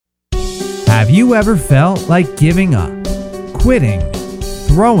Have you ever felt like giving up, quitting,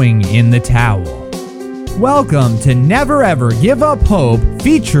 throwing in the towel? Welcome to Never Ever Give Up Hope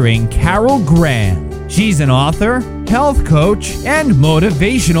featuring Carol Graham. She's an author, health coach, and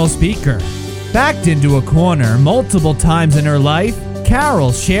motivational speaker. Backed into a corner multiple times in her life,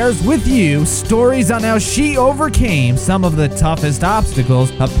 Carol shares with you stories on how she overcame some of the toughest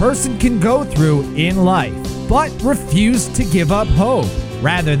obstacles a person can go through in life, but refused to give up hope.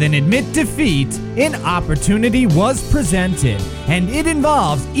 Rather than admit defeat, an opportunity was presented, and it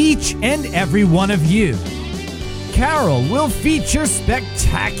involves each and every one of you. Carol will feature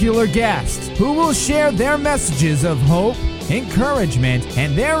spectacular guests who will share their messages of hope, encouragement,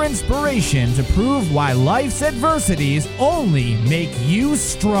 and their inspiration to prove why life's adversities only make you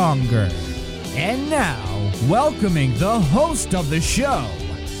stronger. And now, welcoming the host of the show,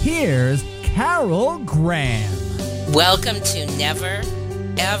 here's Carol Graham. Welcome to Never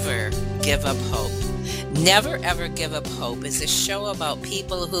Ever Give Up Hope. Never Ever Give Up Hope is a show about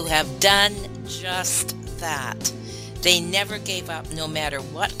people who have done just that. They never gave up no matter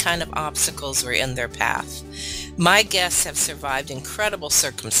what kind of obstacles were in their path. My guests have survived incredible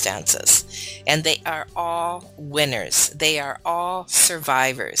circumstances, and they are all winners. They are all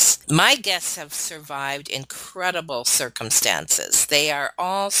survivors. My guests have survived incredible circumstances. They are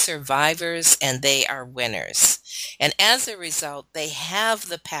all survivors, and they are winners. And as a result, they have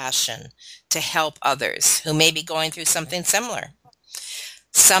the passion to help others who may be going through something similar.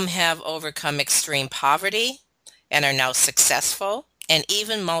 Some have overcome extreme poverty and are now successful and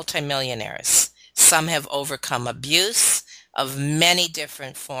even multimillionaires. Some have overcome abuse of many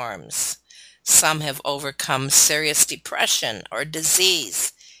different forms. Some have overcome serious depression or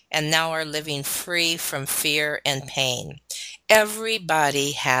disease and now are living free from fear and pain.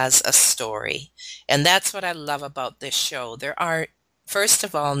 Everybody has a story, and that's what I love about this show. There are, first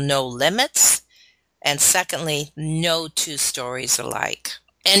of all, no limits, and secondly, no two stories alike.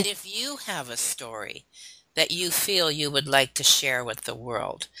 And if you have a story that you feel you would like to share with the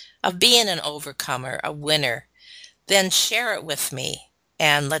world of being an overcomer, a winner, then share it with me,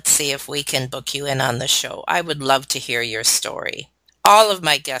 and let's see if we can book you in on the show. I would love to hear your story. All of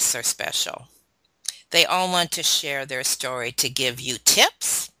my guests are special. They all want to share their story to give you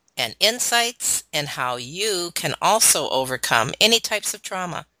tips and insights and how you can also overcome any types of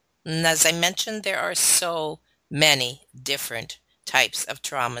trauma. And as I mentioned, there are so many different types of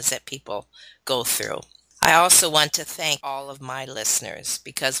traumas that people go through. I also want to thank all of my listeners,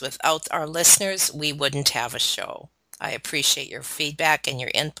 because without our listeners, we wouldn't have a show. I appreciate your feedback and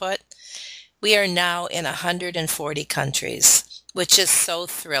your input. We are now in 140 countries, which is so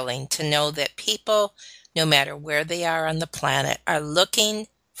thrilling to know that people, no matter where they are on the planet, are looking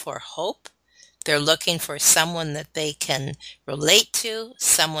for hope. They're looking for someone that they can relate to,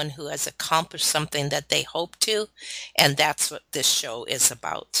 someone who has accomplished something that they hope to, and that's what this show is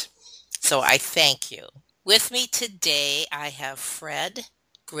about. So I thank you. With me today, I have Fred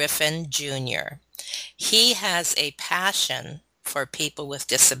Griffin Jr. He has a passion for people with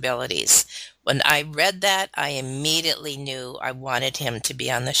disabilities. When I read that, I immediately knew I wanted him to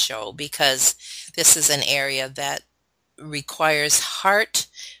be on the show, because this is an area that requires heart,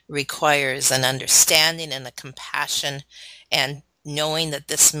 requires an understanding and a compassion, and knowing that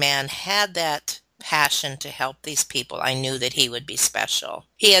this man had that passion to help these people, I knew that he would be special.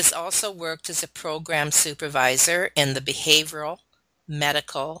 He has also worked as a program supervisor in the behavioral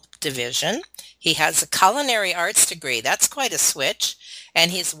medical division. He has a culinary arts degree. That's quite a switch. And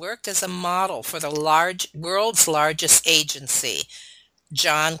he's worked as a model for the world's largest agency,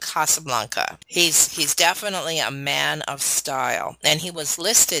 John Casablanca. He's definitely a man of style, and he was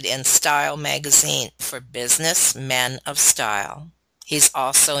listed in Style magazine for Business Men of Style. He's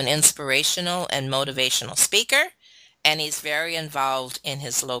also an inspirational and motivational speaker, and he's very involved in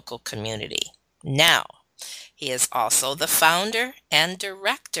his local community. Now, he is also the founder and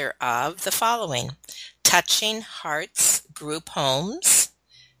director of the following: Touching Hearts Group Homes,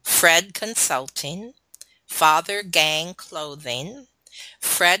 Fred Consulting, Father Gang Clothing,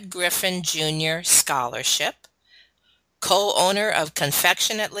 Fred Griffin Jr. Scholarship, co-owner of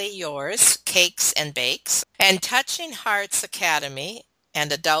Confectionately Yours Cakes and Bakes, and Touching Hearts Academy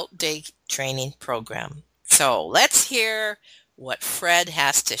and Adult Day Training Program. So let's hear what Fred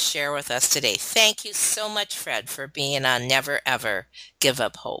has to share with us today. Thank you so much, Fred, for being on Never Ever Give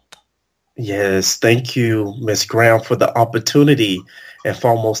Up Hope. Yes, thank you, Miss Graham, for the opportunity and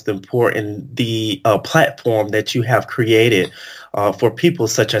foremost important, the platform that you have created for people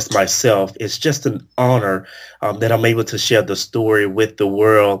such as myself. It's just an honor that I'm able to share the story with the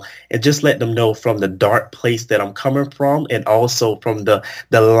world and just let them know from the dark place that I'm coming from and also from the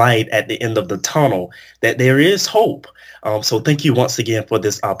light at the end of the tunnel that there is hope. So thank you once again for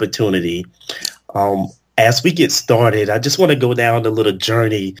this opportunity. As we get started, I just want to go down a little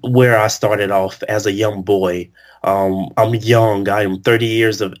journey where I started off as a young boy. I'm young. I am 30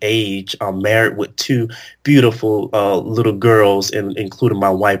 years of age. I'm married with two beautiful little girls, including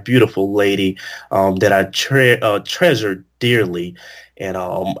my wife, beautiful lady that I treasure dearly. And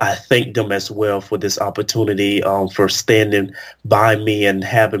I thank them as well for this opportunity, for standing by me and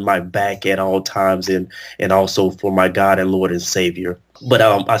having my back at all times, and also for my God and Lord and Savior. But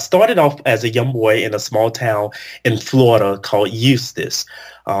I started off as a young boy in a small town in Florida called Eustis.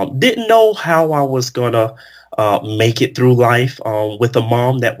 Didn't know how I was gonna make it through life with a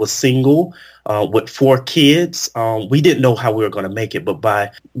mom that was single with four kids. We didn't know how we were gonna make it, but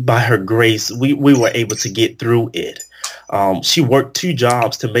by her grace, we were able to get through it. She worked two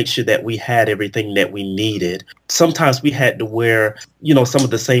jobs to make sure that we had everything that we needed. Sometimes we had to wear, some of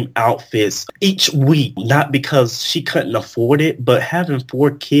the same outfits each week, not because she couldn't afford it, but having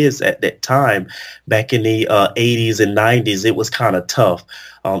four kids at that time, back in the 80s and 90s, it was kind of tough.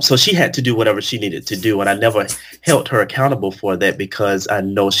 So she had to do whatever she needed to do, and I never held her accountable for that because I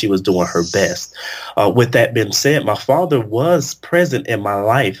know she was doing her best. With that being said, my father was present in my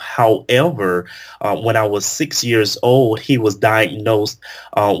life. However, when I was 6 years old, he was diagnosed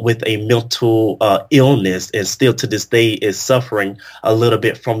with a mental illness, and still to this day is suffering a little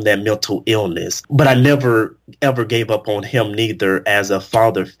bit from that mental illness. But I never ever gave up on him neither as a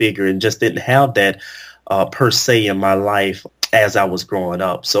father figure, and just didn't have that per se in my life as I was growing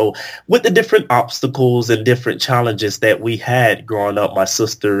up. So with the different obstacles and different challenges that we had growing up, my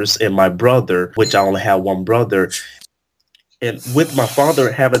sisters and my brother, which I only have one brother, and with my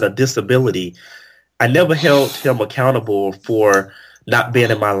father having a disability, I never held him accountable for not being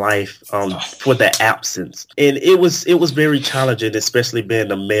in my life for the absence, and it was very challenging, especially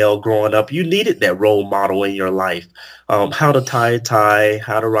being a male growing up. You needed that role model in your life, how to tie a tie,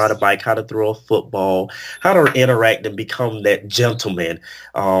 how to ride a bike, how to throw a football, how to interact and become that gentleman.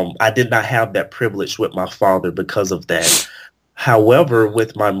 I did not have that privilege with my father because of that. However,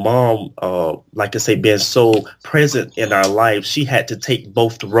 with my mom, like I say, being so present in our life, she had to take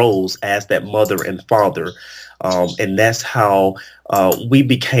both roles as that mother and father. And that's how we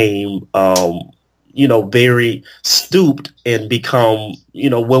became, very stooped and become,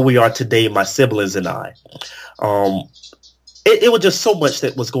 where we are today, my siblings and I. Um, it was just so much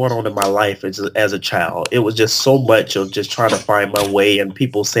that was going on in my life as a child. It was just so much of just trying to find my way and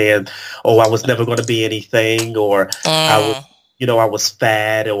people saying, oh, I was never going to be anything, or I was, Mm. I was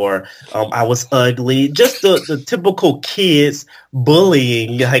fat, or I was ugly. Just the typical kids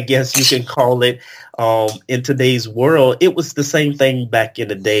bullying, I guess you can call it, in today's world. It was the same thing back in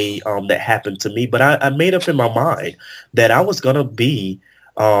the day that happened to me. But I made up in my mind that I was going to be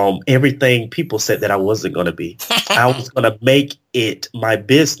everything people said that I wasn't going to be. I was going to make it my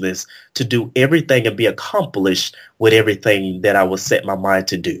business to do everything and be accomplished with everything that I was set my mind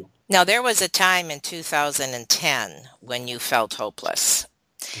to do. Now, there was a time in 2010 when you felt hopeless,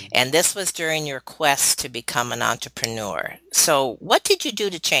 and this was during your quest to become an entrepreneur. So, what did you do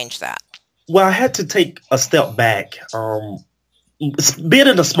to change that? Well, I had to take a step back. Being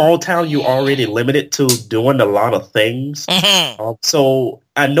in a small town, you're already limited to doing a lot of things. Hmm. So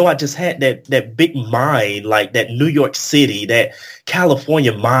I know I just had that big mind, like that New York City, that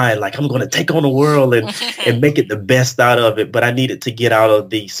California mind, like I'm going to take on the world and make it the best out of it. But I needed to get out of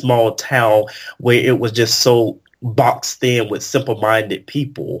the small town where it was just so boxed in with simple-minded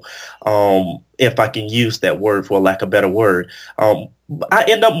people, if I can use that word for lack of a better word. I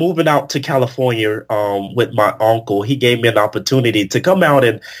ended up moving out to California with my uncle. He gave me an opportunity to come out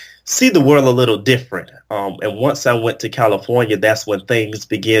and see the world a little different. And once I went to California, that's when things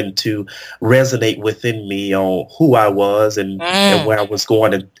began to resonate within me on who I was and Mm. where I was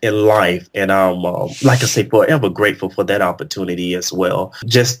going in life. And I'm, like I say, forever grateful for that opportunity as well.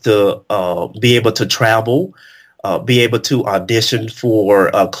 Just to be able to travel, be able to audition for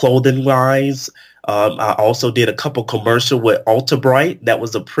clothing lines. I also did a couple commercial with Ulta Bright. That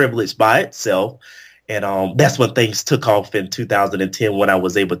was a privilege by itself. And that's when things took off in 2010 when I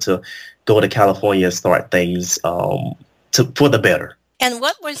was able to go to California and start things for the better. And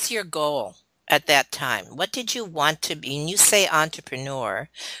what was your goal at that time? What did you want to be? And you say entrepreneur.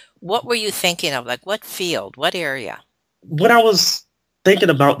 What were you thinking of? Like what field? What area? When I was thinking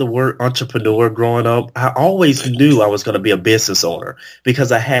about the word entrepreneur growing up, I always knew I was going to be a business owner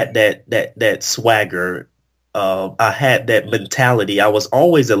because I had that swagger. I had that mentality. I was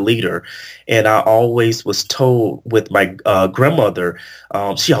always a leader, and I always was told with my grandmother.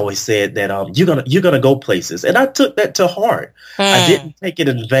 She always said that you're gonna go places, and I took that to heart. I Hmm. didn't take it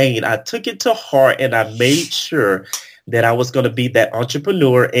in vain. I took it to heart, and I made sure that I was going to be that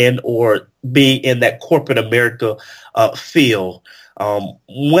entrepreneur and or be in that corporate America field.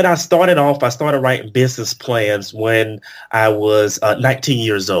 When I started off, I started writing business plans when I was 19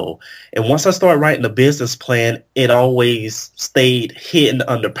 years old. And once I started writing a business plan, it always stayed hidden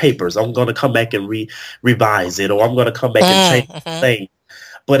under papers. I'm going to come back and revise it, or I'm going to come back and change Mm-hmm. things.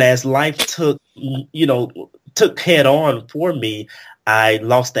 But as life took head on for me, I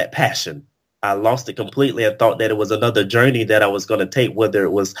lost that passion. I lost it completely and thought that it was another journey that I was going to take, whether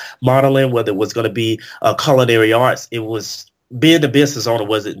it was modeling, whether it was going to be culinary arts. It was being a business owner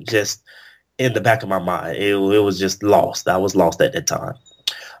wasn't just in the back of my mind. It was just lost. I was lost at that time.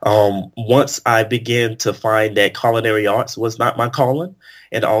 Once I began to find that culinary arts was not my calling,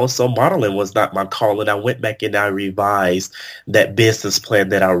 and also modeling was not my calling, I went back and I revised that business plan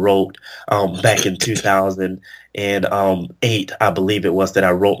that I wrote back in 2008, I believe it was, that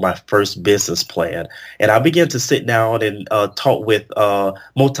I wrote my first business plan. And I began to sit down and talk with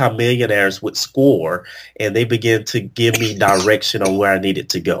multimillionaires with SCORE, and they began to give me direction on where I needed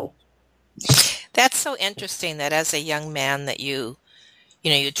to go. That's so interesting that as a young man that you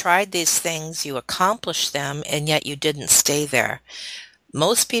tried these things, you accomplished them, and yet you didn't stay there.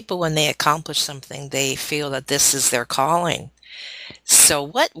 Most people, when they accomplish something, they feel that this is their calling.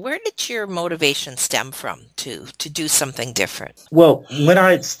 So where did your motivation stem from to do something different? Well, when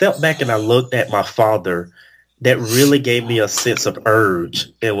I stepped back and I looked at my father, that really gave me a sense of urge.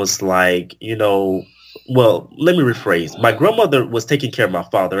 It was like, well, let me rephrase. My grandmother was taking care of my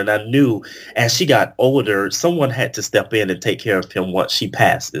father, and I knew as she got older, someone had to step in and take care of him once she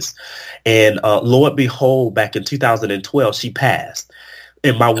passes. And Lord behold, back in 2012, she passed.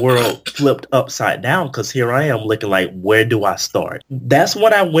 And my world flipped upside down because here I am looking like, where do I start? That's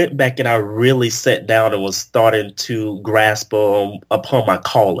when I went back and I really sat down and was starting to grasp upon my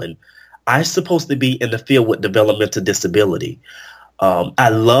calling. I'm supposed to be in the field with developmental disability. I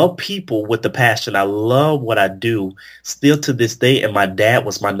love people with the passion. I love what I do still to this day. And my dad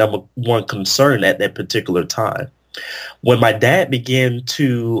was my number one concern at that particular time. When my dad began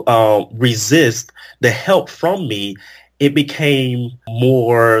to resist the help from me, it became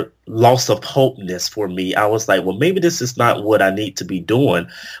more loss of hopeness for me. I was like, well, maybe this is not what I need to be doing.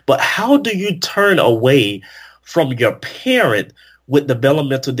 But how do you turn away from your parent with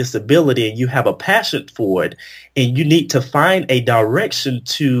developmental disability and you have a passion for it and you need to find a direction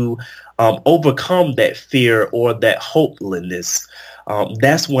to overcome that fear or that hopelessness?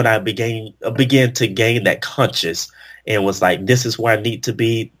 That's when I began to gain that conscious and was like, this is where I need to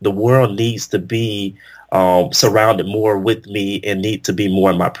be. The world needs to be surrounded more with me and need to be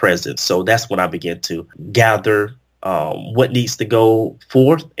more in my presence. So that's when I began to gather what needs to go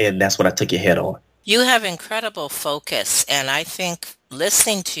forth, and that's when I took it head on. You have incredible focus, and I think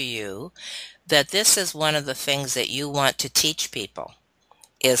listening to you that this is one of the things that you want to teach people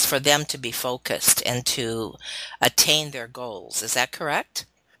is for them to be focused and to attain their goals. Is that correct?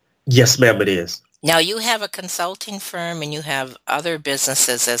 Yes, ma'am, it is. Now, you have a consulting firm and you have other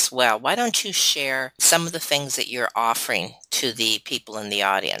businesses as well. Why don't you share some of the things that you're offering to the people in the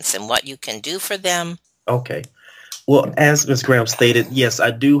audience and what you can do for them? Okay. Well, as Ms. Graham stated, yes,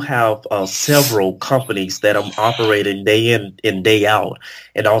 I do have several companies that I'm operating day in and day out,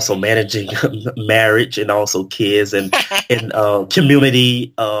 and also managing marriage and also kids and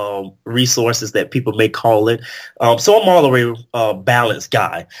community resources that people may call it. So I'm all the way balanced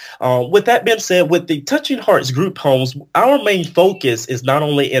guy. With that being said, with the Touching Hearts group homes, our main focus is not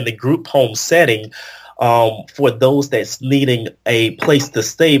only in the group home setting, for those that's needing a place to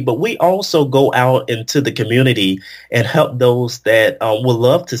stay, but we also go out into the community and help those that would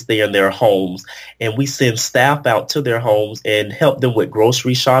love to stay in their homes. And we send staff out to their homes and help them with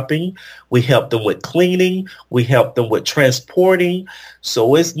grocery shopping. We help them with cleaning. We help them with transporting.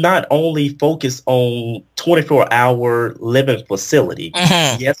 So it's not only focused on 24-hour living facility.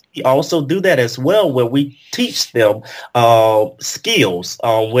 Mhm. Yes, we also do that as well, where we teach them skills,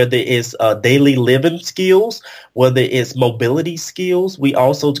 whether it's daily living skills, whether it's mobility skills. We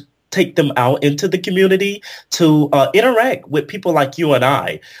also take them out into the community to interact with people like you and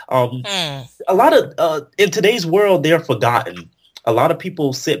I. Hmm. A lot of in today's world, they're forgotten. A lot of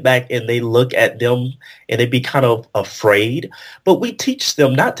people sit back and they look at them and they be kind of afraid, but we teach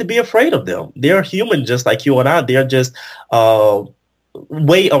them not to be afraid of them. They're human just like you and I. They're just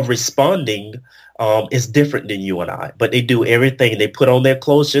way of responding is different than you and I, but they do everything. They put on their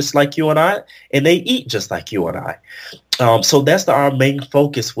clothes just like you and I, and they eat just like you and I. So that's our main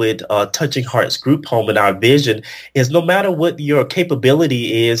focus with Touching Hearts Group Home, and our vision is no matter what your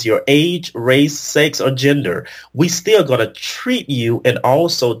capability is, your age, race, sex, or gender, we still going to treat you and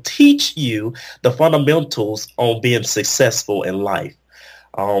also teach you the fundamentals on being successful in life.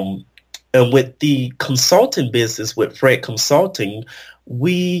 And with the consulting business with Fred Consulting,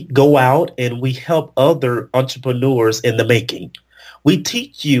 we go out and we help other entrepreneurs in the making. We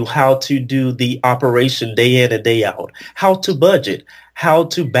teach you how to do the operation day in and day out, how to budget, how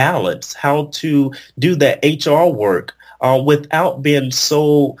to balance, how to do that HR work without being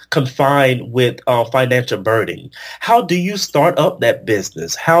so confined with financial burden. How do you start up that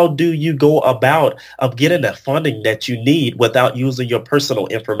business? How do you go about of getting the funding that you need without using your personal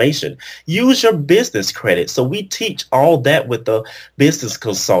information? Use your business credit. So we teach all that with the business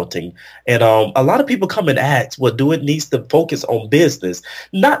consulting. And a lot of people come and ask, well, do it needs to focus on business?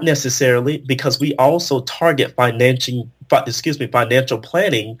 Not necessarily, because we also target financial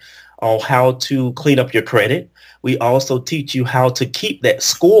planning on how to clean up your credit. We also teach you how to keep that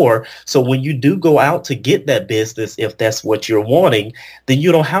score. So when you do go out to get that business, if that's what you're wanting, then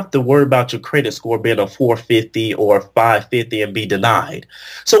you don't have to worry about your credit score being a 450 or 550 and be denied.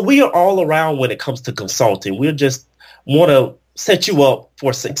 So we are all around when it comes to consulting. We just want to set you up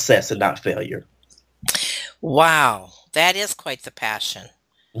for success and not failure. Wow, that is quite the passion.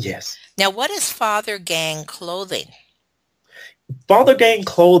 Yes. Now, what is Father Gang Clothing? Father Gang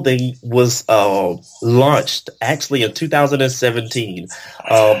Clothing was launched actually in 2017.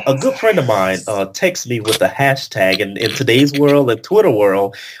 A good friend of mine texted me with a hashtag, and in today's world and Twitter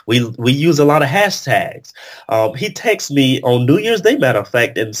world, we use a lot of hashtags. He texted me on New Year's Day, matter of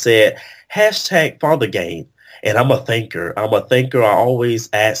fact, and said, hashtag Father Gang. And I'm a thinker. I always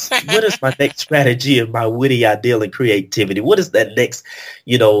ask, what is my next strategy and my witty ideal and creativity? What is that next,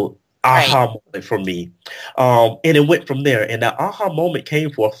 aha moment for me? And it went from there. And that aha moment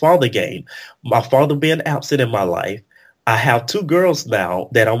came for a Father Gang. My father being absent in my life. I have 2 girls now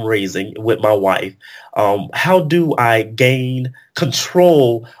that I'm raising with my wife. How do I gain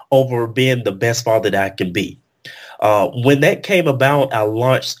control over being the best father that I can be? When that came about, I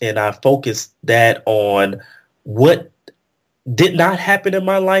launched and I focused that on what did not happen in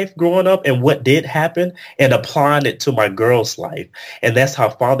my life growing up and what did happen, and applying it to my girl's life. And that's how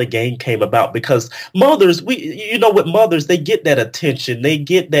Father Gang came about, because mothers, with mothers, they get that attention. They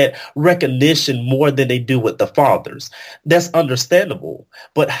get that recognition more than they do with the fathers. That's understandable.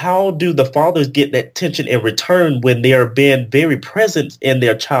 But how do the fathers get that attention in return when they are being very present in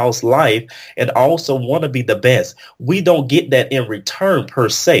their child's life and also want to be the best? We don't get that in return per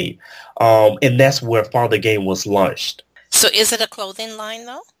se. And that's where Father Gang was launched. So is it a clothing line,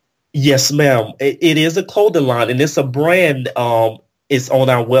 though? Yes, ma'am. It is a clothing line, and it's a brand. It's on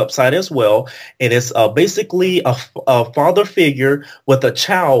our website as well, and it's basically a father figure with a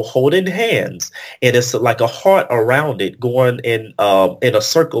child holding hands, and it's like a heart around it going in a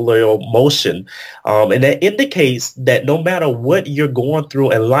circular motion, and that indicates that no matter what you're going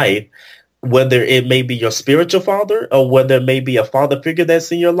through in life, whether it may be your spiritual father or whether it may be a father figure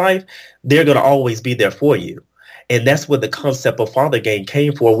that's in your life, they're going to always be there for you. And that's where the concept of Father Gang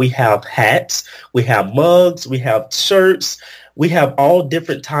came for. We have hats, we have mugs, we have shirts, we have all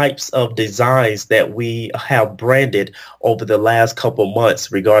different types of designs that we have branded over the last couple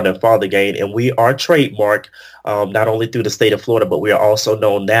months regarding Father Gang. And we are trademarked not only through the state of Florida, but we are also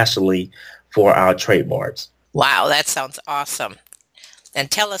known nationally for our trademarks. Wow, that sounds awesome.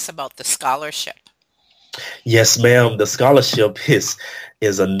 And tell us about the scholarship. Yes, ma'am. The scholarship is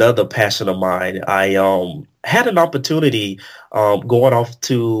another passion of mine. I had an opportunity going off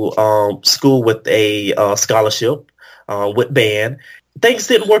to school with a scholarship with band. Things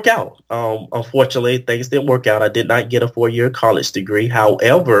didn't work out. Unfortunately, things didn't work out. I did not get a 4-year college degree.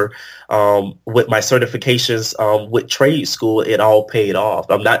 However, with my certifications with trade school, it all paid off.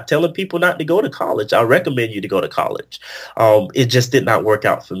 I'm not telling people not to go to college. I recommend you to go to college. It just did not work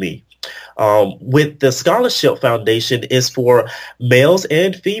out for me. With the Scholarship Foundation is for males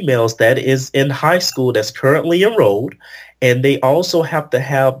and females that is in high school that's currently enrolled, and they also have to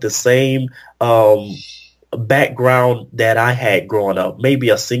have the same background that I had growing up, maybe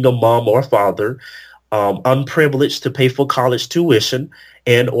a single mom or father, unprivileged to pay for college tuition,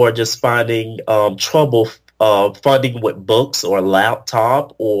 and or just finding trouble funding with books or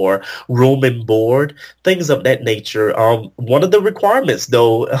laptop or room and board, things of that nature. One of the requirements,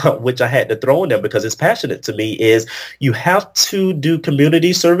 though, which I had to throw in there because it's passionate to me, is you have to do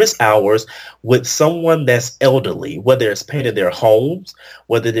community service hours with someone that's elderly, whether it's painting their homes,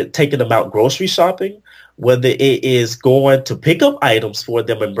 whether they're taking them out grocery shopping, whether it is going to pick up items for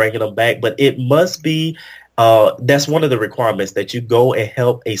them and bringing them back. But it must be that's one of the requirements, that you go and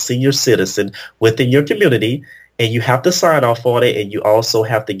help a senior citizen within your community, and you have to sign off on it, and you also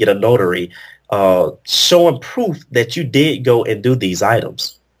have to get a notary showing proof that you did go and do these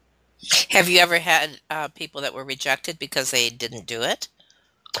items. Have you ever had people that were rejected because they didn't do it?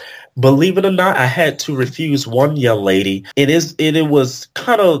 Believe it or not, I had to refuse one young lady. It was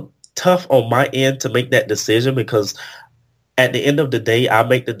kind of tough on my end to make that decision, because at the end of the day, I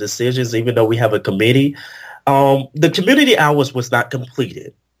make the decisions, even though we have a committee. The community hours was not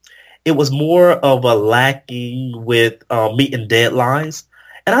completed. It was more of a lacking with meeting deadlines.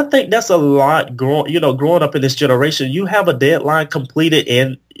 And I think that's a lot growing up in this generation. You have a deadline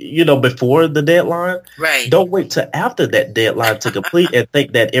completed before the deadline. Right. Don't wait till after that deadline to complete and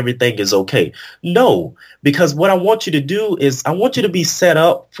think that everything is okay. No, because what I want you to do is I want you to be set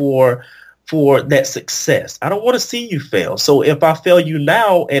up for that success. I don't want to see you fail. So if I fail you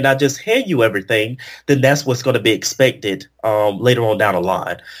now and I just hand you everything, then that's what's going to be expected later on down the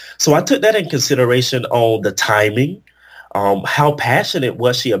line. So I took that in consideration on the timing. How passionate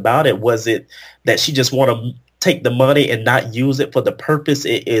was she about it? Was it that she just want to take the money and not use it for the purpose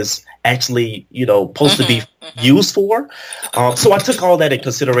it is actually, supposed to be used for? So I took all that in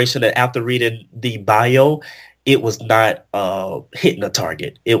consideration, and after reading the bio, it was not hitting a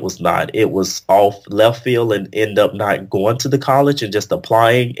target. It was not. It was off left field and end up not going to the college and just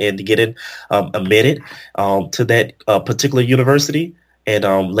applying and getting admitted to that particular university. And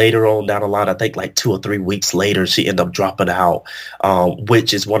later on down the line, I think like 2 or 3 weeks later, she ended up dropping out,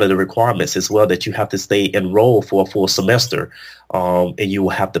 which is one of the requirements as well, that you have to stay enrolled for a full semester, and you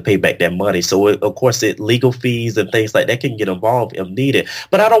will have to pay back that money. So, of course, legal fees and things like that can get involved if needed.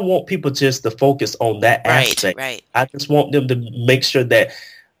 But I don't want people just to focus on that aspect. Right. I just want them to make sure that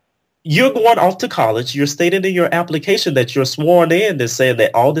you're going off to college. You're stating in your application that you're sworn in and saying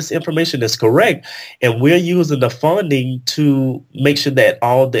that all this information is correct. And we're using the funding to make sure that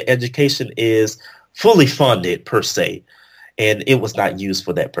all the education is fully funded per se. And it was not used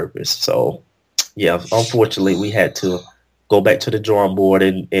for that purpose. So, yeah, unfortunately, we had to go back to the drawing board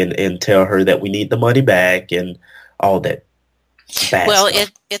and tell her that we need the money back and all that bad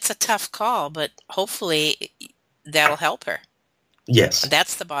stuff. It's a tough call, but hopefully that'll help her. Yes.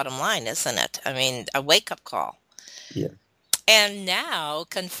 That's the bottom line, isn't it? I mean, a wake-up call. Yeah. And now,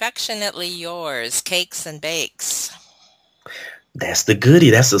 Confectionately Yours, Cakes and Bakes. That's the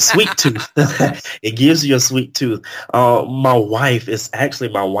goodie. That's a sweet tooth. It gives you a sweet tooth. My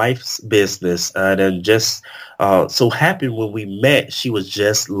wife's business. And then just so happy when we met, she was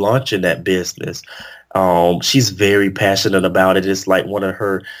just launching that business. She's very passionate about it. It's like one of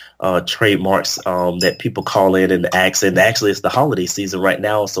her trademarks that people call in and ask. And actually, it's the holiday season right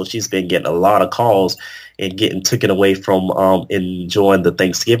now, so she's been getting a lot of calls and getting taken away from enjoying the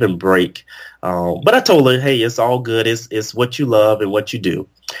Thanksgiving break. But I told her, hey, it's all good. It's what you love and what you do.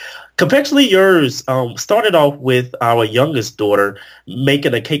 Confectionately Yours started off with our youngest daughter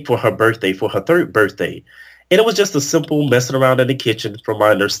making a cake for her birthday, for her 3rd birthday. And it was just a simple messing around in the kitchen, from my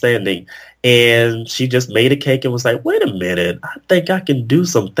understanding. And she just made a cake and was like, wait a minute, I think I can do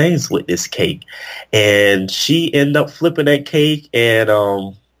some things with this cake. And she ended up flipping that cake, and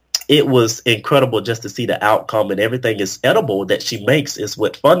it was incredible just to see the outcome. And everything is edible that she makes is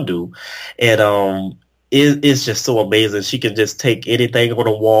with fondue. And it's just so amazing. She can just take anything on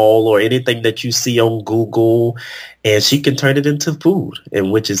a wall or anything that you see on Google, and she can turn it into food,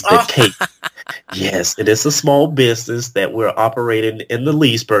 and which is the cake. Yes, it is a small business that we're operating in the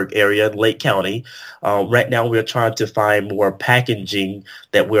Leesburg area in Lake County. Right now, we're trying to find more packaging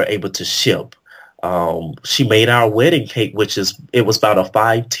that we're able to ship. She made our wedding cake, it was about a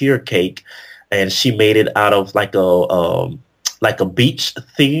 5-tier cake, and she made it out of like a beach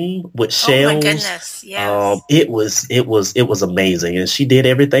theme with shells. Oh my goodness! Yes. It was amazing, and she did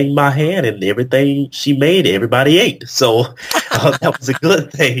everything by hand, and everything she made, everybody ate. So that was a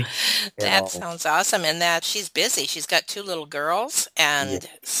good thing. That sounds awesome, and that she's busy. She's got 2 little girls, and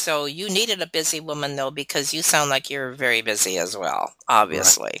so you needed a busy woman, though, because you sound like you're very busy as well,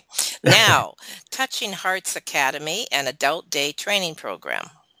 obviously. Right. Now, Touching Hearts Academy and Adult Day Training Program.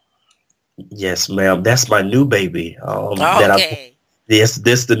 Yes, ma'am. That's my new baby. Okay.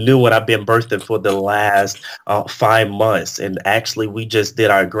 This the new one I've been birthing for the last 5 months. And actually, we just did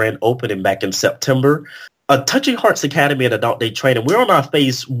our grand opening back in September. a Touching Hearts Academy and Adult Day Training. We're on our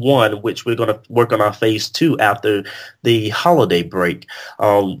phase 1, which we're going to work on our phase 2 after the holiday break.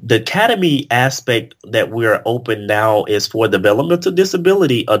 The academy aspect that we're open now is for developmental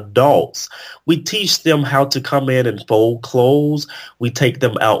disability adults. We teach them how to come in and fold clothes. We take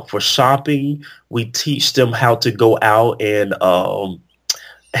them out for shopping. We teach them how to go out and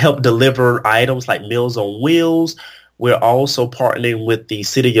help deliver items like Meals on Wheels. We're also partnering with the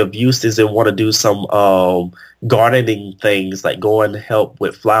city of Eustis and want to do some gardening things, like go and help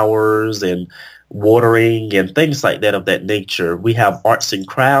with flowers and watering and things like that of that nature. We have arts and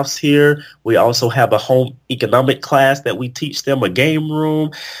crafts here. We also have a home economic class that we teach them, a game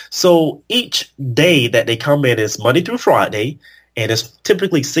room. So each day that they come in is Monday through Friday, and it's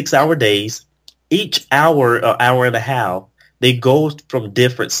typically 6-hour days. Each hour, hour and a half, they go from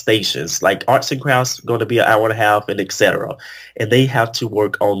different stations, like arts and crafts going to be an hour and a half, and etc. And they have to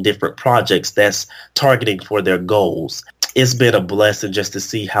work on different projects that's targeting for their goals. It's been a blessing just to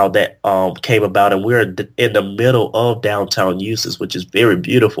see how that came about. And we're in the middle of downtown Eustis, which is very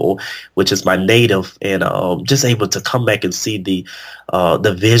beautiful, which is my native. And just able to come back and see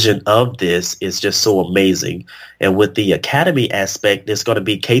the vision of this is just so amazing. And with the academy aspect, it's going to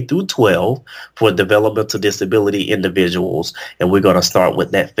be K through 12 for developmental disability individuals. And we're going to start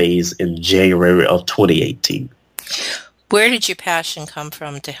with that phase in January of 2018. Where did your passion come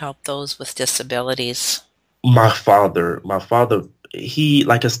from to help those with disabilities? My father, he,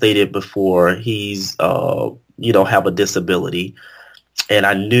 like I stated before, he's, have a disability. And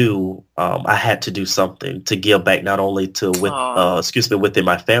I knew I had to do something to give back, not only within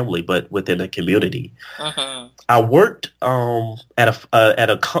my family, but within the community. Uh-huh. I worked with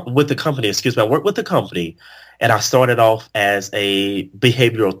the company. I worked with the company, and I started off as a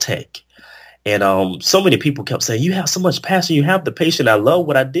behavioral tech. And so many people kept saying, you have so much passion. You have the passion. I love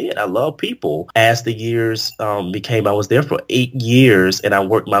what I did. I love people. As the years became, I was there for 8 years, and I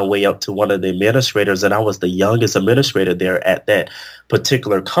worked my way up to one of the administrators, and I was the youngest administrator there at that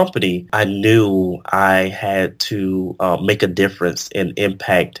particular company. I knew I had to make a difference and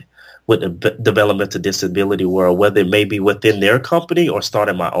impact with the developmental disability world, whether it may be within their company or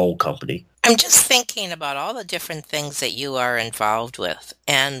starting my own company. I'm just thinking about all the different things that you are involved with,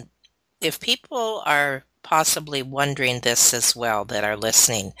 and if people are possibly wondering this as well that are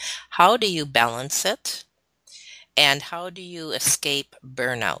listening, how do you balance it? And how do you escape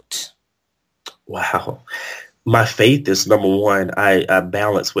burnout? Wow. My faith is number one. I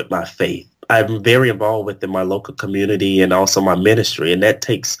balance with my faith. I'm very involved within my local community and also my ministry, and that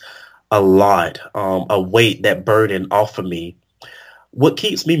takes a lot, a weight, that burden off of me. What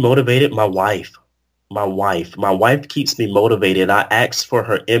keeps me motivated? My wife. My wife keeps me motivated. I ask for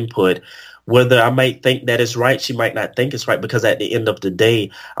her input. Whether I might think that is right, she might not think it's right, because at the end of the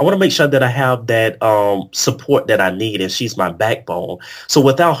day, I want to make sure that I have that support that I need, and she's my backbone. So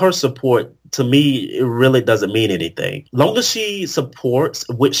without her support, to me, it really doesn't mean anything. Long as she supports,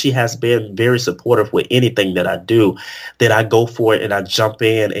 which she has been very supportive with anything that I do, then I go for it and I jump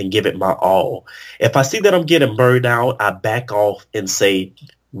in and give it my all. If I see that I'm getting burned out, I back off and say,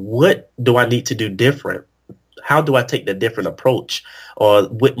 what do I need to do different? How do I take the different approach? Or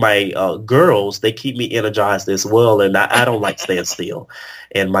with my girls, they keep me energized as well, and I don't like staying still.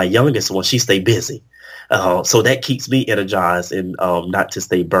 And my youngest one, she stay busy. So that keeps me energized and not to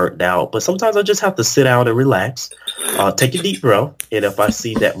stay burnt out. But sometimes I just have to sit down and relax, take a deep breath. And if I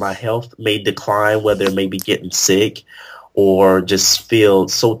see that my health may decline, whether it may be getting sick or just feel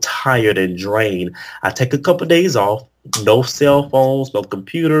so tired and drained, I take a couple of days off. No cell phones, no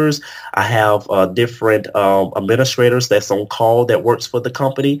computers. I have different administrators that's on call that works for the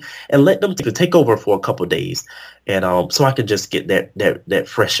company, and let them take over for a couple of days, and so I can just get that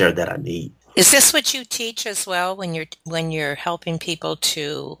fresh air that I need. Is this what you teach as well when you're helping people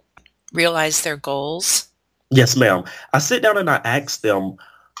to realize their goals? Yes, ma'am. I sit down and I ask them,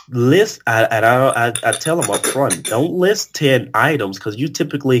 I tell them up front, don't list 10 items, because you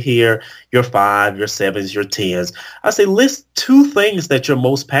typically hear your 5, your 7s, your 10s. I say list 2 things that you're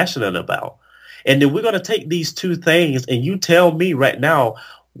most passionate about. And then we're going to take these 2 things and you tell me right now,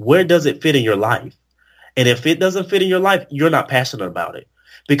 where does it fit in your life? And if it doesn't fit in your life, you're not passionate about it.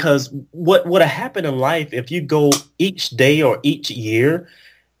 Because what would happen in life if you go each day or each year,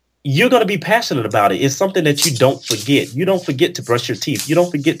 you're going to be passionate about it. It's something that you don't forget. You don't forget to brush your teeth. You don't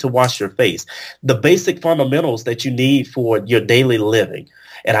forget to wash your face. The basic fundamentals that you need for your daily living.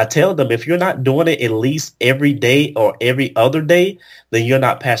 And I tell them, if you're not doing it at least every day or every other day, then you're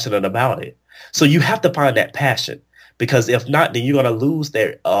not passionate about it. So you have to find that passion, because if not, then you're going to lose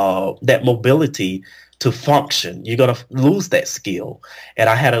that mobility to function. You're going to lose that skill. And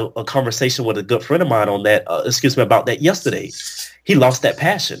I had a conversation with a good friend of mine on that, about that yesterday. He lost that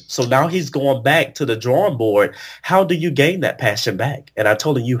passion. So now he's going back to the drawing board. How do you gain that passion back? And I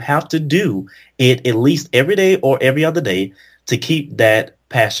told him you have to do it at least every day or every other day to keep that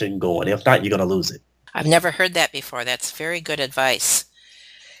passion going. If not, you're going to lose it. I've never heard that before. That's very good advice.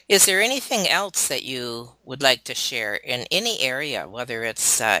 Is there anything else that you would like to share in any area, whether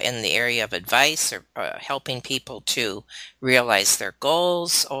it's in the area of advice or helping people to realize their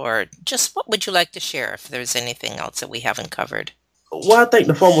goals, or just what would you like to share if there's anything else that we haven't covered? Well, I think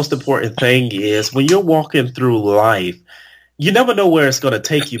the foremost important thing is when you're walking through life, you never know where it's going to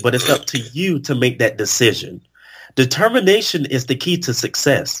take you, but it's up to you to make that decision. Determination is the key to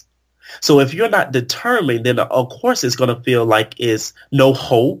success. So if you're not determined, then of course it's going to feel like it's no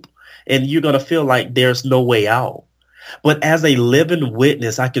hope and you're going to feel like there's no way out. But as a living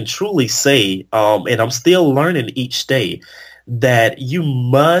witness, I can truly say, and I'm still learning each day, that you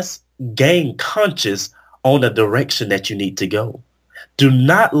must gain conscious on the direction that you need to go. Do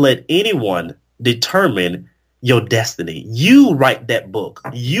not let anyone determine your destiny. You write that book.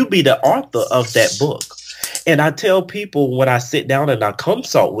 You be the author of that book. And I tell people when I sit down and I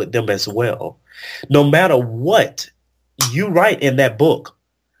consult with them as well, no matter what you write in that book,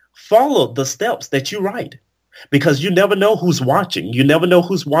 follow the steps that you write, because you never know who's watching. You never know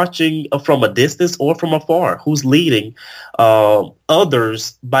who's watching from a distance or from afar, who's leading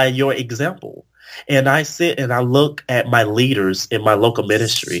others by your example. And I sit and I look at my leaders in my local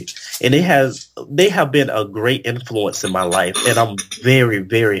ministry, and they have been a great influence in my life. And I'm very,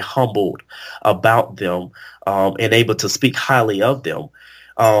 very humbled about them and able to speak highly of them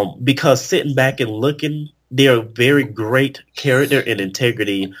because sitting back and looking, they're very great character and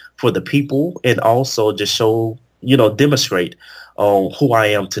integrity for the people, and also just show, demonstrate who I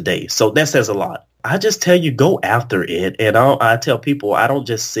am today. So that says a lot. I just tell you, go after it. And I tell people, I don't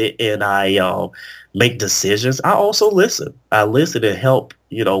just sit and I make decisions. I also listen. I listen and help,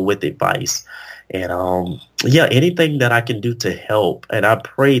 with advice. And anything that I can do to help. And I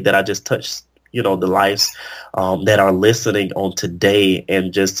pray that I just touch, the lives that are listening on today,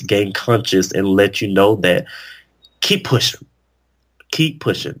 and just gain conscious and let you know that keep pushing,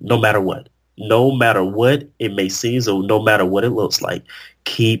 no matter what it may seem, or no matter what it looks like,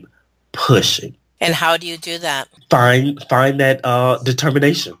 keep pushing. And how do you do that? Find that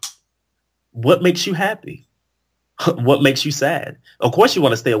determination. What makes you happy? What makes you sad? Of course, you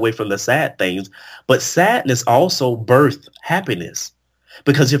want to stay away from the sad things, but sadness also births happiness.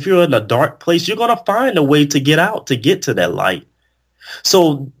 Because if you're in a dark place, you're going to find a way to get out, to get to that light.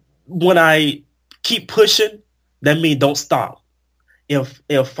 So when I keep pushing, that means don't stop. If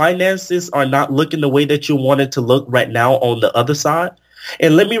finances are not looking the way that you want it to look right now on the other side,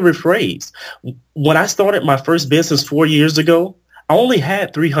 and let me rephrase. When I started my first business 4 years ago, I only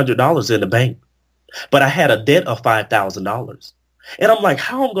had $300 in the bank, but I had a debt of $5,000. And I'm like,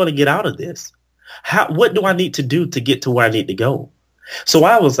 how am I going to get out of this? What do I need to do to get to where I need to go? So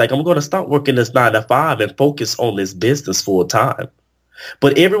I was like, I'm going to stop working this 9 to 5 and focus on this business full time.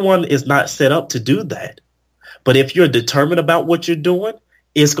 But everyone is not set up to do that. But if you're determined about what you're doing,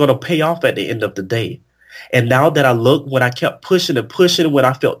 it's going to pay off at the end of the day. And now that I look, when I kept pushing and pushing, when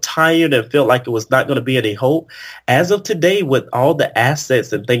I felt tired and felt like it was not going to be any hope, as of today, with all the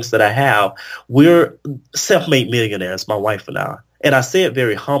assets and things that I have, we're self-made millionaires, my wife and I. And I say it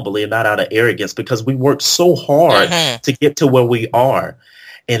very humbly and not out of arrogance, because we worked so hard to get to where we are.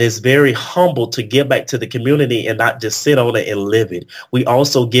 And it's very humble to give back to the community and not just sit on it and live it. We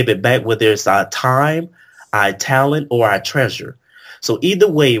also give it back, whether it's our time, our talent, or our treasure. So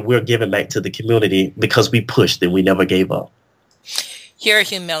either way, we're giving back to the community because we pushed and we never gave up. Your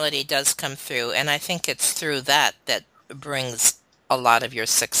humility does come through, and I think it's through that brings a lot of your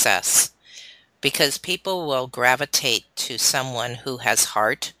success, because people will gravitate to someone who has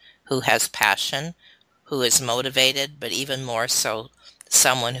heart, who has passion, who is motivated, but even more so,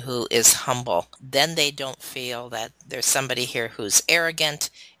 someone who is humble. Then they don't feel that there's somebody here who's arrogant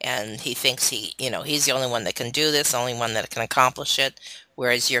and he thinks he's the only one that can do this, the only one that can accomplish it,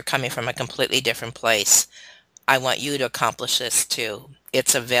 whereas you're coming from a completely different place. I want you to accomplish this too.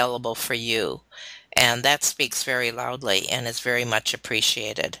 It's available for you. And that speaks very loudly and is very much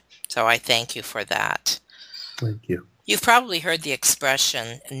appreciated. So I thank you for that. Thank you. You've probably heard the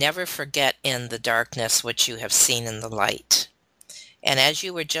expression, never forget in the darkness what you have seen in the light. And as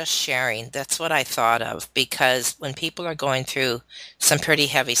you were just sharing, that's what I thought of, because when people are going through some pretty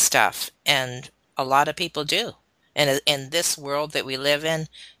heavy stuff, and a lot of people do, and in this world that we live in,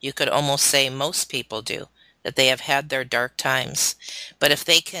 you could almost say most people do, that they have had their dark times. But if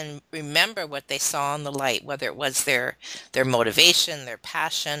they can remember what they saw in the light, whether it was their motivation, their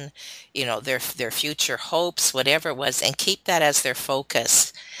passion, their future hopes, whatever it was, and keep that as their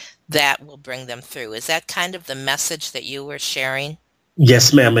focus, that will bring them through. Is that kind of the message that you were sharing?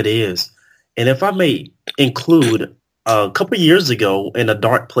 Yes, ma'am, it is. And if I may include, a couple of years ago, in a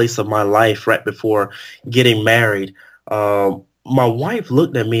dark place of my life, right before getting married, my wife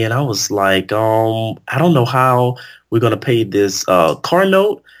looked at me and I was like, I don't know how we're going to pay this car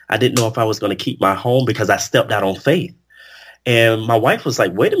note. I didn't know if I was going to keep my home because I stepped out on faith. And my wife was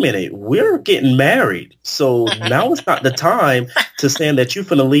like, wait a minute, we're getting married. So now it's not the time to saying that you're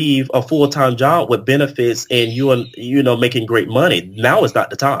going to leave a full-time job with benefits and you are, making great money. Now is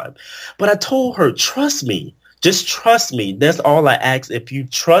not the time. But I told her, trust me, just trust me. That's all I ask. If you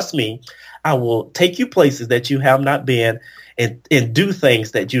trust me, I will take you places that you have not been and do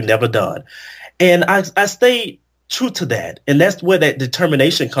things that you've never done. And I stayed true to that. And that's where that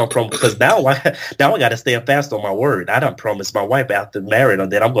determination come from, because now I got to stand fast on my word. I done promised my wife after married her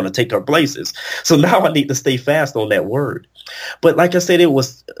that I'm going to take her places. So now I need to stay fast on that word. But like I said, it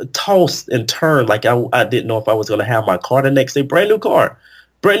was tossed and turned. Like I didn't know if I was going to have my car the next day, brand new car,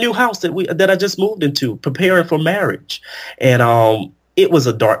 brand new house that I just moved into, preparing for marriage. And it was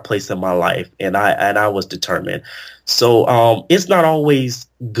a dark place in my life, and I was determined. So it's not always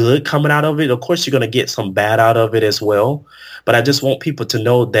good coming out of it. Of course, you're going to get some bad out of it as well. But I just want people to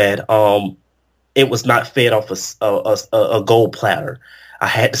know that it was not fed off a gold platter. I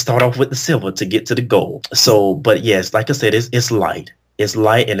had to start off with the silver to get to the gold. So, but yes, like I said, it's light. It's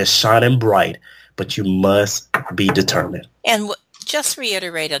light and it's shining bright, but you must be determined. And just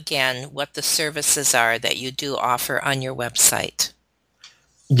reiterate again what the services are that you do offer on your website.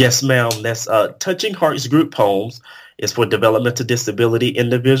 Yes, ma'am. That's Touching Hearts Group Homes is for developmental disability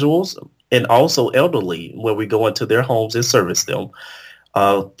individuals and also elderly, where we go into their homes and service them.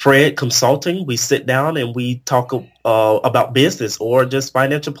 Fred Consulting, we sit down and we talk about business or just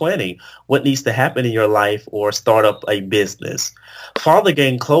financial planning, what needs to happen in your life or start up a business. Father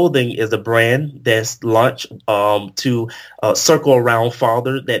Gain Clothing is a brand that's launched to circle around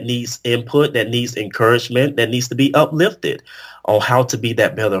father that needs input, that needs encouragement, that needs to be uplifted on how to be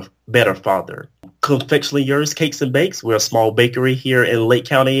that better father. Confectionery Yours Cakes and Bakes. We're a small bakery here in Lake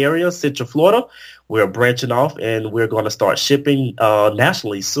County area, Central Florida. We're branching off and we're going to start shipping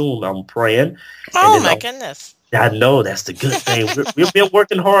nationally soon, I'm praying. Oh, my goodness. I know, that's the good thing. We've been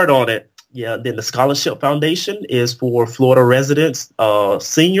working hard on it. Yeah, then the Scholarship Foundation is for Florida residents,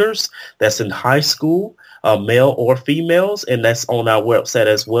 seniors that's in high school, male or females, and that's on our website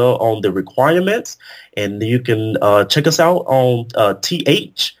as well on the requirements. And you can check us out on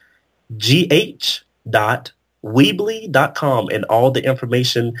thgh.weebly.com and all the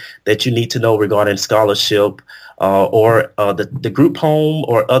information that you need to know regarding scholarship or the group home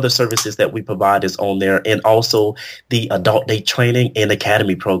or other services that we provide is on there. And also the adult day training and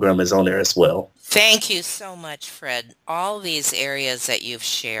academy program is on there as well. Thank you so much, Fred. All these areas that you've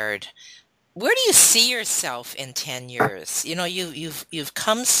shared. Where do you see yourself in 10 years? You've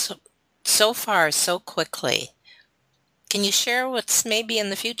come so far so quickly. Can you share what's maybe in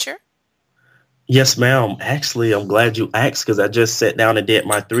the future? Yes, ma'am. Actually, I'm glad you asked because I just sat down and did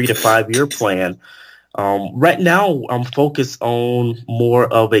my 3 to 5 year plan. Right now, I'm focused on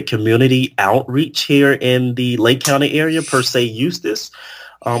more of a community outreach here in the Lake County area, per se, Eustis.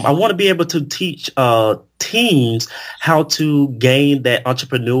 I want to be able to teach teens how to gain that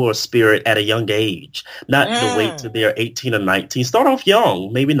entrepreneurial spirit at a young age, not to wait till they're 18 or 19. Start off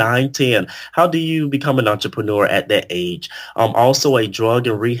young, maybe 9, 10. How do you become an entrepreneur at that age? Also a drug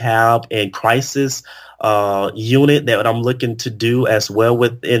and rehab and crisis unit that I'm looking to do as well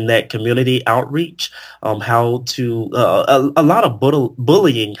within that community outreach. How to a lot of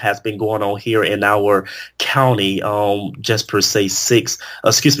bullying has been going on here in our county, just per se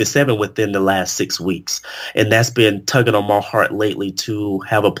 7 within the last 6 weeks. And that's been tugging on my heart lately to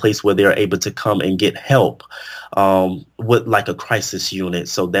have a place where they're able to come and get help with like a crisis unit.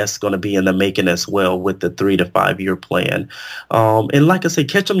 So that's going to be in the making as well with the 3 to 5 year plan. And like I say,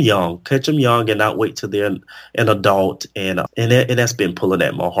 catch them young and not wait till they're an adult. And that's been pulling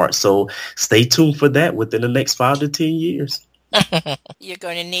at my heart. So stay tuned for that within the next 5 to 10 years. You're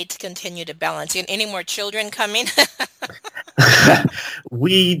going to need to continue to balance. Any more children coming?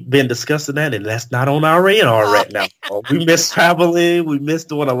 We've been discussing that, and that's not on our radar right now. We miss traveling. We miss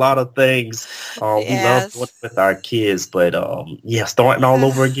doing a lot of things. We love doing it with our kids, but starting all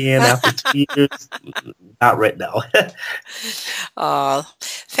over again after 2 years, not right now. Oh,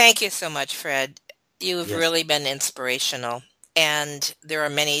 thank you so much, Fred. You've really been inspirational. And there are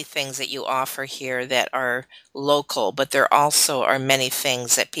many things that you offer here that are local, but there also are many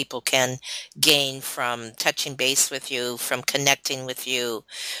things that people can gain from touching base with you, from connecting with you,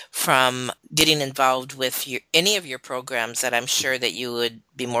 from getting involved with any of your programs that I'm sure that you would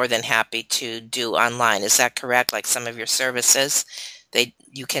be more than happy to do online. Is that correct? Like some of your services,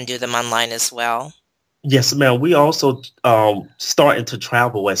 you can do them online as well? Yes, ma'am. We also starting to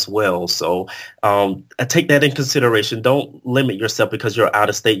travel as well. So I take that in consideration. Don't limit yourself because you're out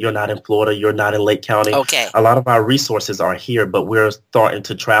of state. You're not in Florida. You're not in Lake County. Okay. A lot of our resources are here, but we're starting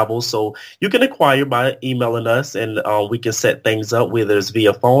to travel. So you can acquire by emailing us, and we can set things up, whether it's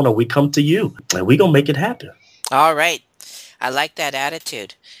via phone or we come to you, and we're going to make it happen. All right. I like that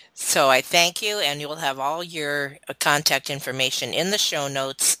attitude. So I thank you, and you'll have all your contact information in the show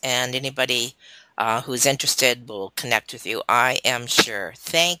notes, and anybody who's interested will connect with you, I am sure.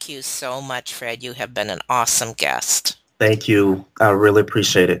 Thank you so much, Fred. You have been an awesome guest. Thank you. I really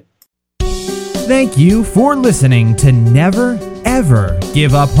appreciate it. Thank you for listening to Never Ever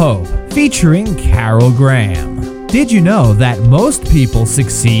Give Up Hope, featuring Carol Graham. Did you know that most people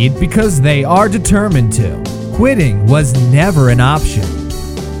succeed because they are determined to? Quitting was never an option.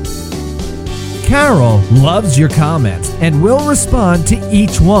 Carol loves your comments and will respond to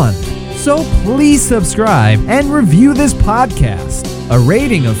each one. So please subscribe and review this podcast. A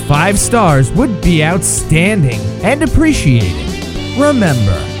rating of 5 stars would be outstanding and appreciated.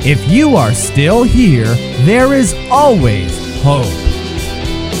 Remember, if you are still here, there is always hope.